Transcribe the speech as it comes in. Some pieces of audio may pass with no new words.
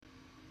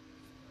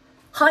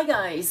Hi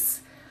guys,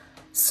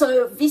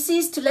 so this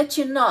is to let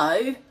you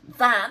know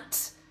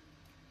that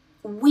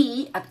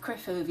we at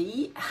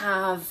Crefovie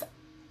have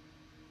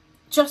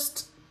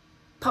just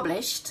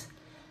published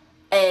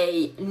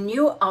a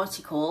new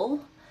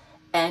article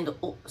and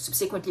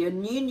subsequently a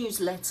new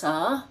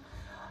newsletter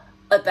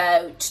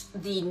about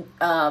the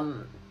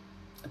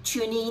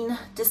tuning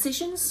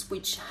decisions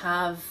which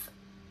have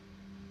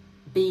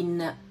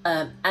been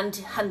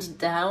handed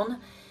down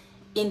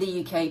in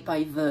the UK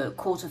by the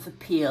Court of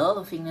Appeal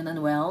of England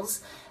and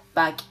Wales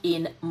back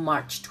in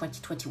March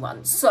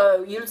 2021.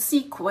 So you'll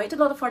see quite a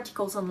lot of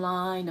articles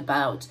online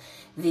about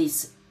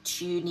this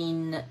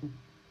tuning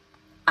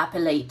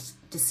appellate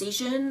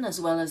decision,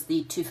 as well as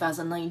the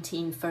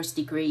 2019 first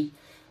degree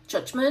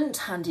judgment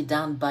handed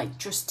down by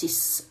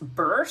Justice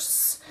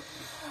Birss.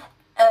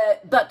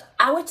 But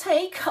our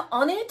take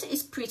on it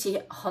is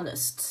pretty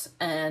honest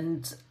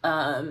and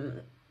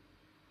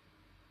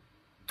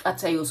I'd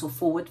say also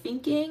forward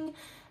thinking,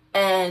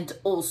 and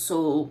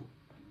also,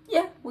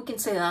 yeah, we can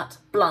say that,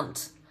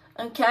 blunt,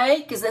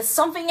 okay? Because there's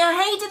something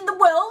I hate in the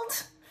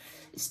world,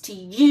 is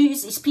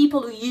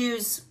people who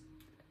use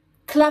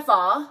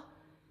clever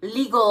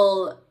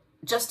legal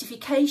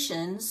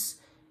justifications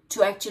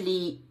to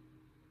actually,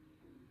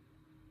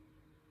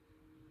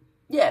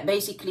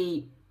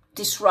 basically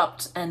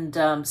disrupt and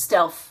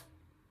stealth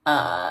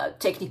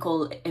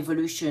technical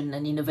evolution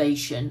and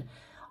innovation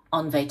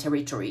on their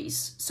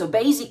territories. So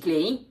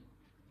basically,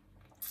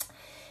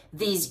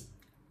 these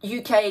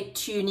UK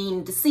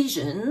tuning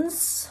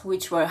decisions,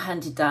 which were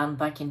handed down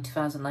back in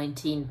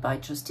 2019 by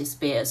Justice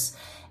Birss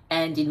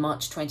and in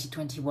March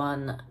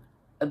 2021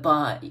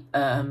 by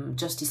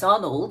Justice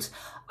Arnold,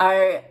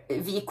 are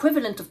the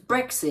equivalent of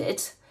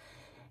Brexit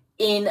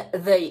in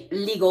the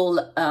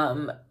legal,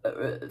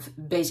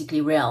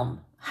 basically,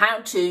 realm. How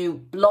to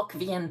block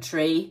the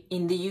entry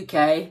in the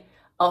UK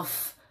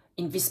of,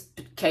 in this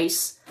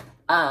case,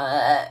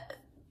 hundreds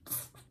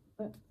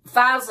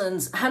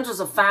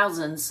of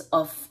thousands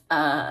of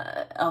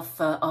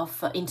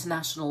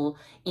international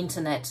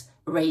internet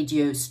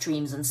radio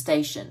streams and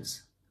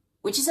stations,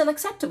 which is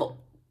unacceptable.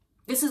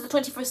 This is the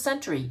 21st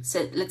century,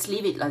 so let's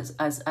leave it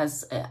as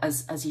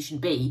it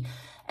should be.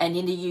 And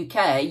in the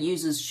UK,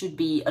 users should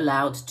be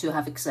allowed to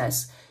have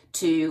access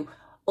to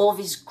all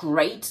these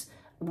great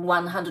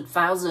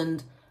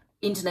 100,000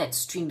 internet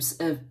streams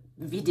of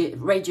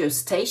radio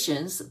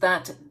stations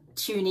that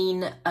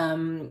TuneIn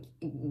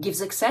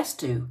gives access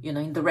to,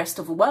 in the rest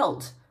of the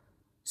world.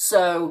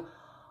 So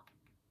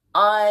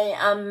I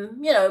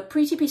am,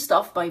 pretty pissed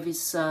off by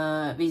these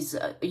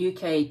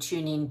UK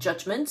TuneIn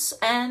judgments,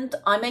 and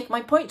I make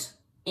my point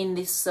in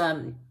this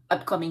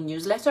upcoming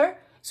newsletter.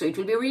 So it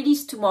will be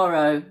released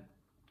tomorrow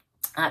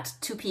at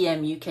 2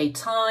 p.m. UK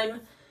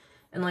time,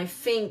 and I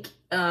think,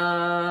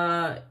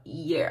 at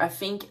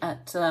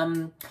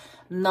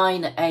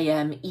 9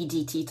 a.m.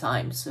 EDT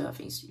time. So I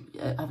think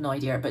I have no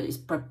idea, but it's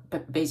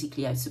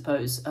basically, I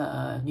suppose,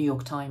 New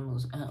York time,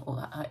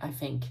 or I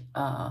think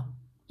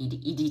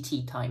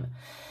EDT time.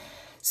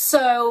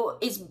 So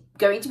it's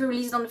going to be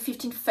released on the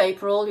 15th of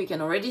April. You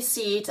can already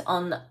see it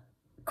on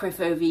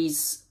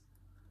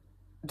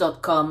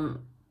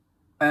crefovies.com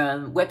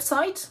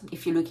website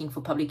if you're looking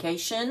for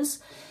publications.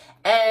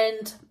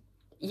 And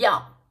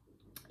yeah,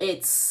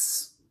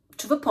 it's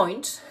to the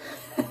point,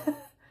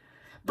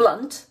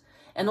 blunt,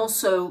 and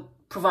also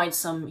provide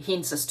some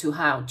hints as to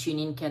how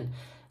TuneIn can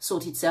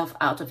sort itself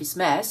out of this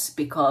mess,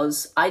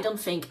 because I don't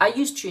think, I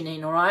use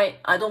TuneIn, all right?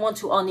 I don't want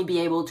to only be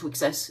able to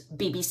access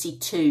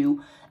BBC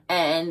Two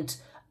and,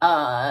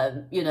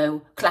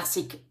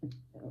 classic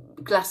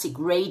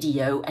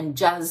radio and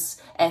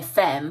jazz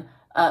FM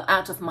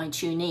out of my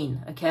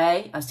TuneIn,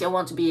 okay? I still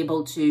want to be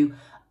able to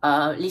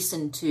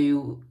listen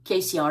to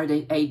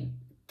KCRW,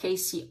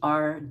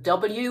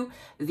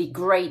 the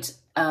great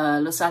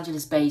Los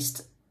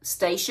Angeles-based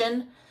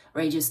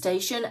radio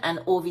station, and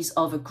all these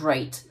other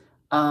great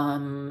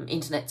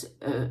internet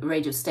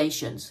radio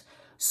stations.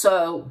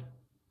 So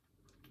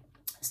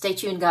stay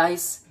tuned,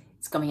 guys.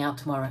 It's coming out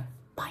tomorrow.